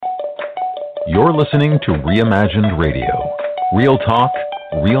You're listening to Reimagined Radio. Real talk,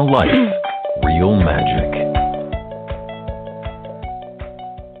 real life, real magic.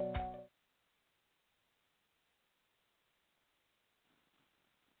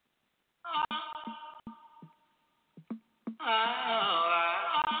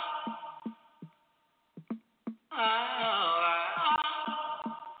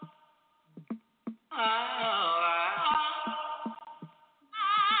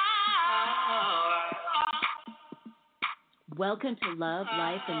 Welcome to Love,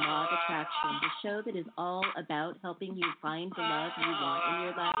 Life, and Law of Attraction, the show that is all about helping you find the love you want in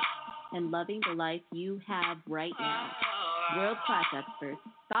your life and loving the life you have right now. World-class experts,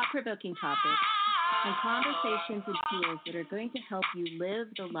 thought-provoking topics, and conversations and tools that are going to help you live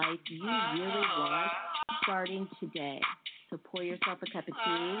the life you really want starting today. So pour yourself a cup of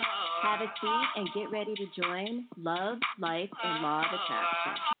tea, have a seat, and get ready to join Love, Life, and Law of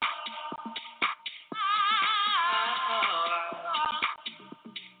Attraction.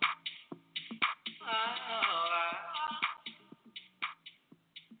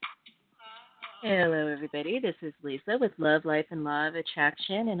 Hello, everybody. This is Lisa with Love, Life, and Law of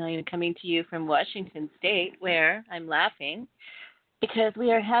Attraction, and I am coming to you from Washington State, where I'm laughing because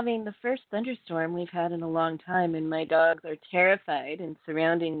we are having the first thunderstorm we've had in a long time, and my dogs are terrified and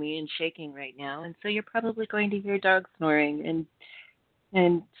surrounding me and shaking right now, and so you're probably going to hear dogs snoring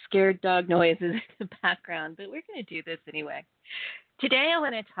and scared dog noises in the background, but we're going to do this anyway. Today I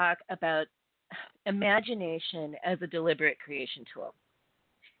want to talk about imagination as a deliberate creation tool.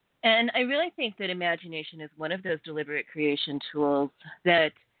 And I really think that imagination is one of those deliberate creation tools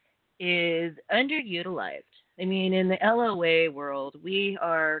that is underutilized. I mean, in the LOA world, we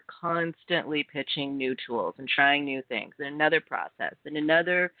are constantly pitching new tools and trying new things, and another process, and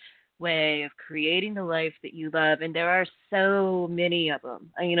another way of creating the life that you love. And there are so many of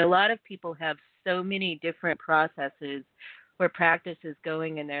them. I mean, a lot of people have so many different processes or practices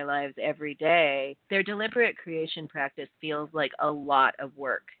going in their lives every day. Their deliberate creation practice feels like a lot of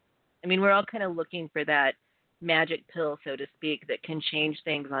work. I mean, we're all kind of looking for that magic pill, so to speak, that can change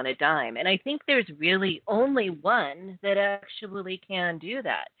things on a dime. And I think there's really only one that actually can do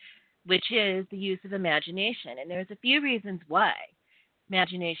that, which is the use of imagination. And there's a few reasons why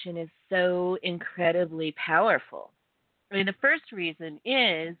imagination is so incredibly powerful. I mean, the first reason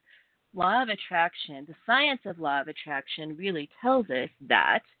is law of attraction. The science of law of attraction really tells us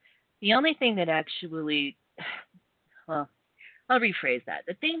that the only thing that actually, well, I'll rephrase that.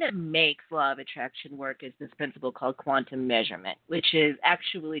 The thing that makes law of attraction work is this principle called quantum measurement, which is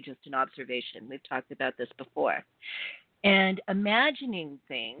actually just an observation. We've talked about this before. And imagining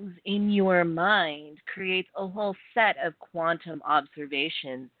things in your mind creates a whole set of quantum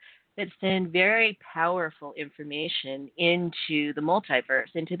observations that send very powerful information into the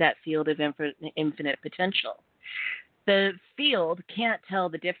multiverse, into that field of infinite potential. The field can't tell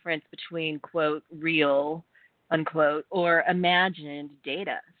the difference between, quote, real, unquote, or imagined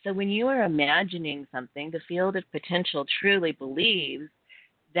data. So when you are imagining something, the field of potential truly believes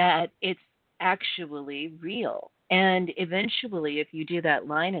that it's actually real. And eventually, if you do that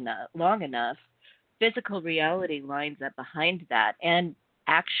long enough, physical reality lines up behind that, and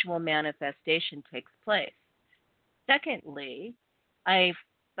actual manifestation takes place. Secondly, I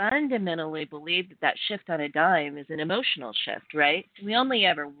fundamentally believe that shift on a dime is an emotional shift, right? We only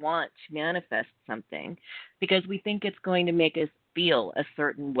ever want to manifest something because we think it's going to make us feel a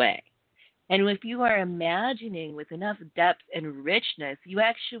certain way. And if you are imagining with enough depth and richness, you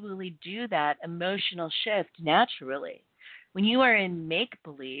actually do that emotional shift naturally. When you are in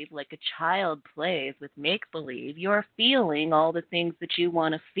make-believe, like a child plays with make-believe, you're feeling all the things that you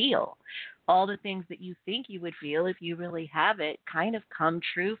want to feel. All the things that you think you would feel if you really have it kind of come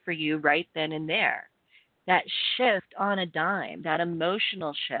true for you right then and there. That shift on a dime, that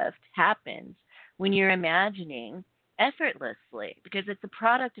emotional shift happens when you're imagining effortlessly because it's a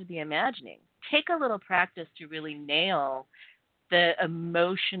product of the imagining. Take a little practice to really nail the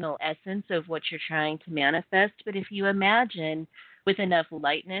emotional essence of what you're trying to manifest. But if you imagine with enough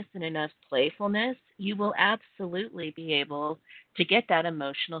lightness and enough playfulness, you will absolutely be able to get that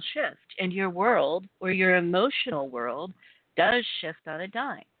emotional shift. And your world, or your emotional world, does shift on a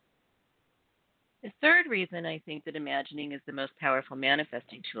dime. The third reason I think that imagining is the most powerful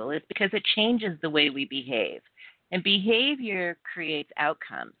manifesting tool is because it changes the way we behave. And behavior creates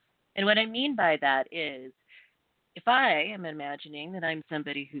outcomes. And what I mean by that is, if I am imagining that I'm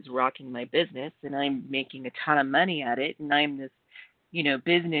somebody who's rocking my business and I'm making a ton of money at it and I'm this,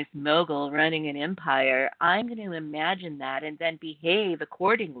 business mogul running an empire, I'm going to imagine that and then behave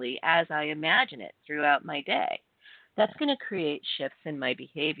accordingly as I imagine it throughout my day. that's going to create shifts in my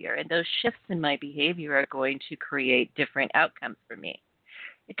behavior. And those shifts in my behavior are going to create different outcomes for me.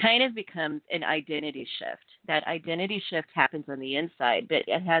 It kind of becomes an identity shift. That identity shift happens on the inside, but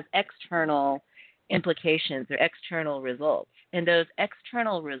it has external implications or external results. And those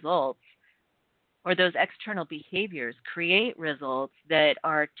external results or those external behaviors create results that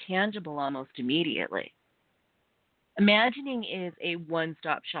are tangible almost immediately. Imagining is a one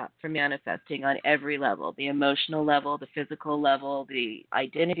stop shop for manifesting on every level, the emotional level, the physical level, the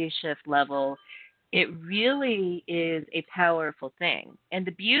identity shift level. It really is a powerful thing. And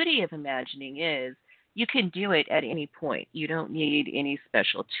the beauty of imagining is you can do it at any point. You don't need any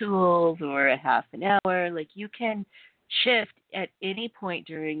special tools or a half an hour. Like you can shift at any point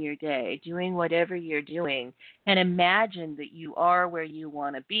during your day, doing whatever you're doing, and imagine that you are where you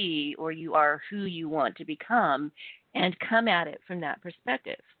want to be or you are who you want to become and come at it from that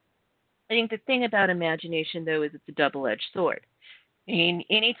perspective. I think the thing about imagination, though, is it's a double edged sword. I mean,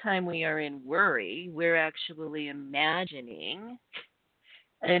 anytime we are in worry, we're actually imagining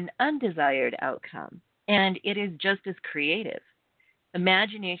an undesired outcome, and it is just as creative.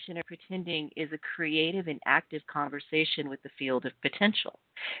 Imagination or pretending is a creative and active conversation with the field of potential.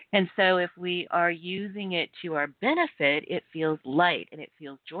 And so, if we are using it to our benefit, it feels light and it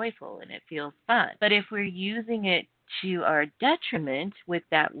feels joyful and it feels fun. But if we're using it to our detriment with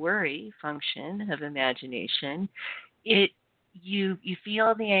that worry function of imagination, it you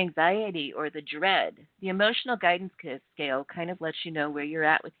feel the anxiety or the dread. The emotional guidance scale kind of lets you know where you're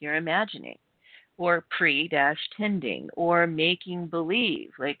at with your imagining or pre-tending or making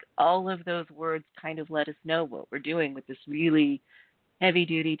believe. Like all of those words kind of let us know what we're doing with this really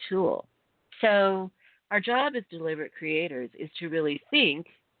heavy-duty tool. So our job as deliberate creators is to really think,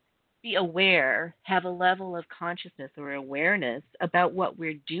 be aware, have a level of consciousness or awareness about what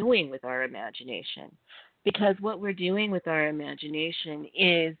we're doing with our imagination. Because what we're doing with our imagination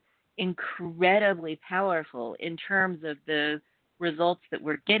is incredibly powerful in terms of the results that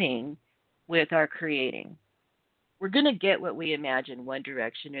we're getting with our creating. We're going to get what we imagine one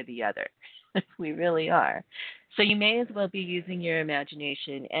direction or the other. We really are. So you may as well be using your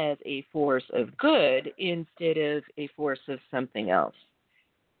imagination as a force of good instead of a force of something else.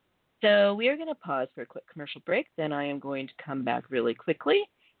 So we are going to pause for a quick commercial break. Then I am going to come back really quickly.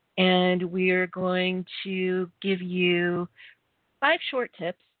 And we're going to give you 5 short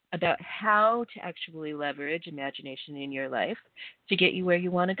tips about how to actually leverage imagination in your life to get you where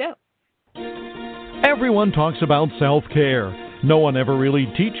you want to go. Everyone talks about self-care. No one ever really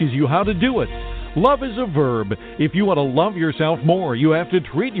teaches you how to do it. Love is a verb. If you want to love yourself more, you have to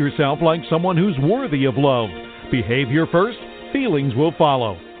treat yourself like someone who's worthy of love. Behavior first, feelings will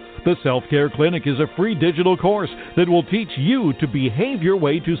follow. The Self-Care Clinic is a free digital course that will teach you to behave your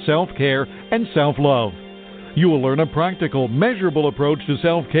way to self-care and self-love. You will learn a practical, measurable approach to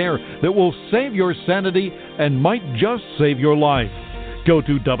self-care that will save your sanity and might just save your life. Go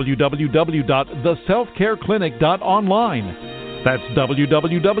to www.theselfcareclinic.online. That's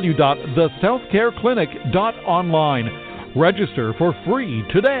www.theselfcareclinic.online. Register for free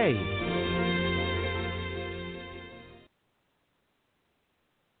today.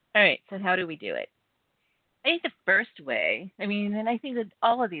 All right, so how do we do it? I think the first way, and I think that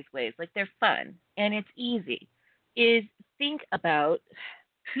all of these ways, like they're fun and it's easy, is think about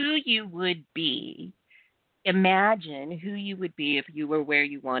who you would be. Imagine who you would be if you were where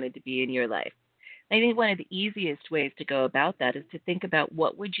you wanted to be in your life. I think one of the easiest ways to go about that is to think about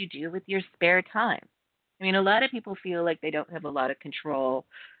what would you do with your spare time. A lot of people feel like they don't have a lot of control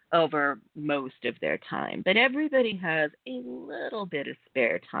over most of their time, but everybody has a little bit of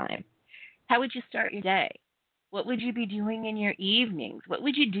spare time. How would you start your day? What would you be doing in your evenings? What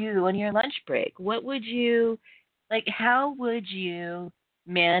would you do on your lunch break? How would you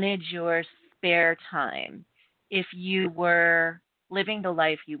manage your spare time if you were living the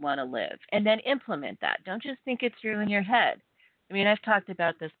life you want to live? And then implement that. Don't just think it through in your head. I've talked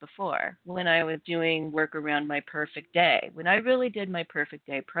about this before when I was doing work around my perfect day. When I really did my perfect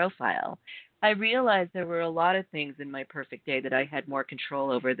day profile, I realized there were a lot of things in my perfect day that I had more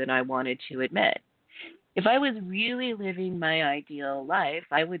control over than I wanted to admit. If I was really living my ideal life,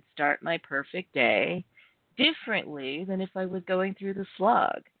 I would start my perfect day differently than if I was going through the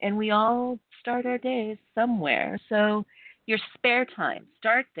slog. And we all start our days somewhere. So your spare time,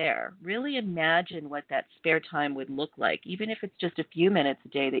 start there. Really imagine what that spare time would look like, even if it's just a few minutes a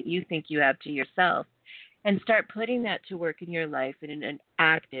day that you think you have to yourself, and start putting that to work in your life in an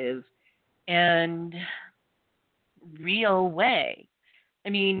active and real way.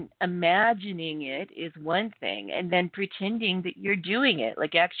 Imagining it is one thing, and then pretending that you're doing it,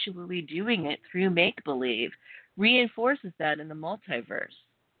 like actually doing it through make-believe, reinforces that in the multiverse.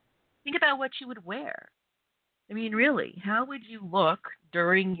 Think about what you would wear. I mean, really, how would you look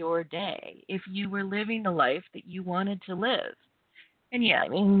during your day if you were living the life that you wanted to live? And yeah, I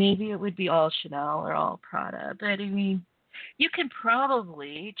mean, maybe it would be all Chanel or all Prada, but I mean, you can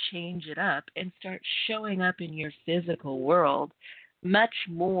probably change it up and start showing up in your physical world much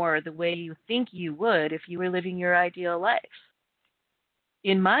more the way you think you would if you were living your ideal life.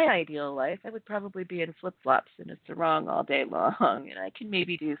 In my ideal life, I would probably be in flip flops and a sarong all day long, and I can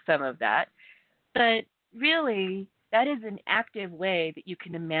maybe do some of that. But really, that is an active way that you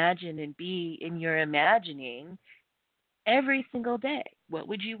can imagine and be in your imagining every single day. What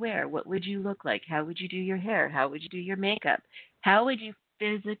would you wear? What would you look like? How would you do your hair? How would you do your makeup? How would you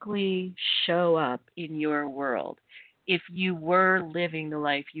physically show up in your world if you were living the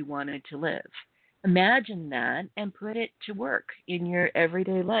life you wanted to live? Imagine that and put it to work in your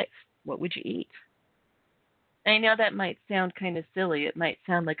everyday life. What would you eat? I know that might sound kind of silly. It might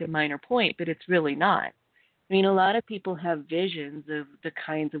sound like a minor point, but it's really not. I mean, a lot of people have visions of the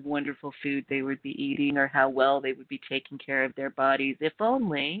kinds of wonderful food they would be eating or how well they would be taking care of their bodies if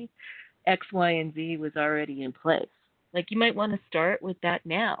only X, Y, and Z was already in place. Like, you might want to start with that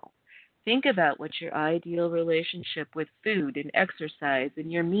now. Think about what your ideal relationship with food and exercise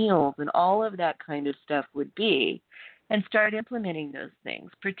and your meals and all of that kind of stuff would be, and start implementing those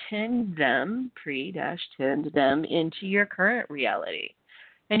things. Pretend them into your current reality.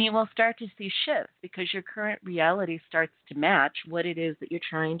 And you will start to see shifts because your current reality starts to match what it is that you're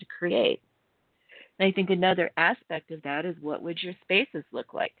trying to create. And I think another aspect of that is, what would your spaces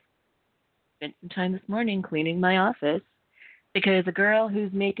look like? Spent some time this morning cleaning my office because a girl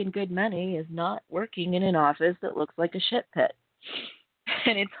who's making good money is not working in an office that looks like a shit pit.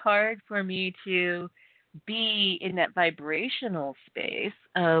 And it's hard for me to be in that vibrational space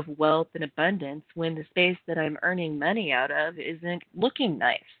of wealth and abundance when the space that I'm earning money out of isn't looking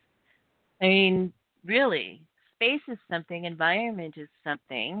nice. I mean, really, space is something, environment is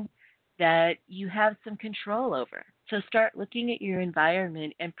something that you have some control over. So start looking at your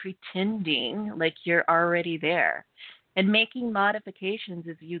environment and pretending like you're already there and making modifications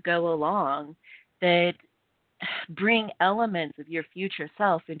as you go along that bring elements of your future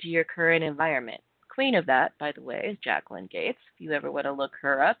self into your current environment. Queen of that, by the way, is Jacqueline Gates. If you ever want to look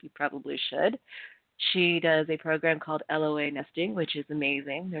her up, you probably should. She does a program called LOA Nesting, which is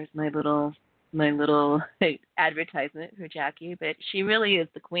amazing. There's my little advertisement for Jackie, but she really is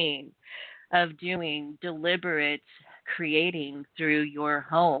the queen of doing deliberate creating through your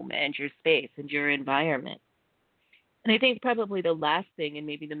home and your space and your environment. And I think probably the last thing, and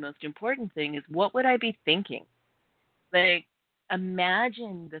maybe the most important thing, is, what would I be thinking? Like,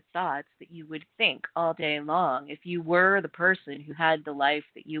 imagine the thoughts that you would think all day long if you were the person who had the life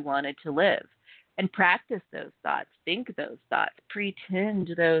that you wanted to live. And practice those thoughts. Think those thoughts.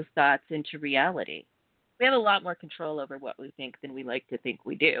 Pretend those thoughts into reality. We have a lot more control over what we think than we like to think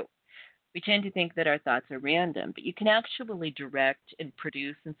we do. We tend to think that our thoughts are random, but you can actually direct and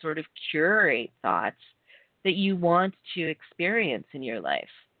produce and sort of curate thoughts that you want to experience in your life.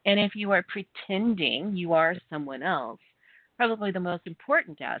 And if you are pretending you are someone else, probably the most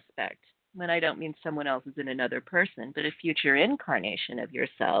important aspect, when I don't mean someone else as in another person, but a future incarnation of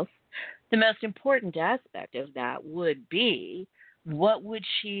yourself, the most important aspect of that would be, what would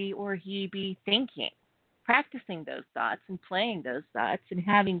she or he be thinking? Practicing those thoughts and playing those thoughts and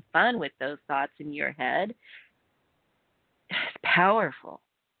having fun with those thoughts in your head is powerful.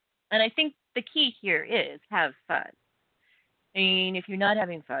 And I think the key here is have fun. I mean, if you're not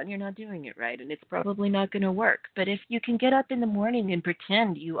having fun, you're not doing it right, and it's probably not going to work. But if you can get up in the morning and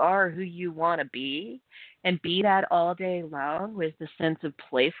pretend you are who you want to be, and be that all day long with the sense of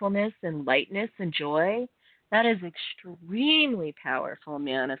playfulness and lightness and joy, that is extremely powerful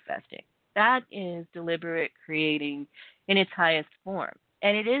manifesting. That is deliberate creating in its highest form.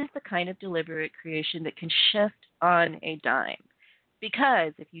 And it is the kind of deliberate creation that can shift on a dime.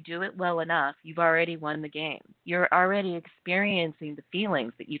 Because if you do it well enough, you've already won the game. You're already experiencing the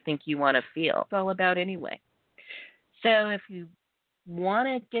feelings that you think you want to feel. It's all about anyway. So if you want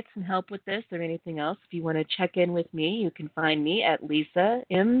to get some help with this or anything else, if you want to check in with me, you can find me at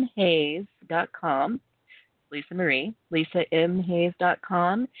lisamhayes.com. Lisa Marie,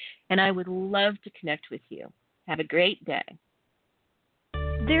 lisamhayes.com. And I would love to connect with you. Have a great day.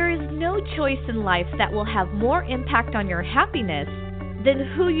 There is no choice in life that will have more impact on your happiness than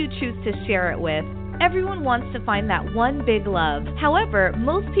who you choose to share it with. Everyone wants to find that one big love. However,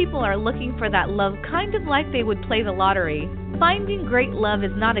 most people are looking for that love kind of like they would play the lottery. Finding great love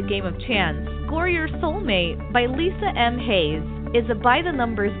is not a game of chance. Score Your Soulmate by Lisa M. Hayes is a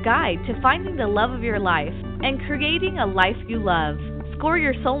by-the-numbers guide to finding the love of your life. and creating a life you love. Score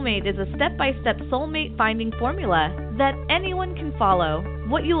Your Soulmate is a step-by-step soulmate finding formula that anyone can follow.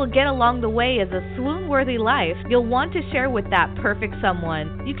 What you will get along the way is a swoon-worthy life you'll want to share with that perfect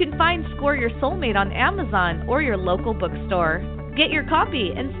someone. You can find Score Your Soulmate on Amazon or your local bookstore. Get your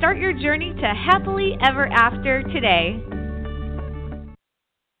copy and start your journey to happily ever after today.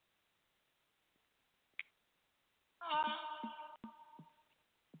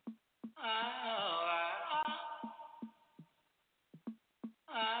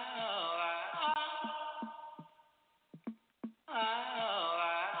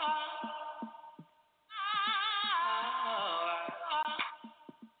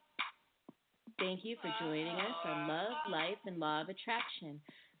 Thank you for joining us on Love, Life, and Law of Attraction.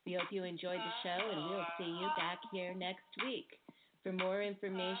 We hope you enjoyed the show, and we'll see you back here next week. For more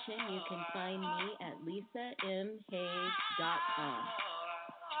information, you can find me at lisamhays.com.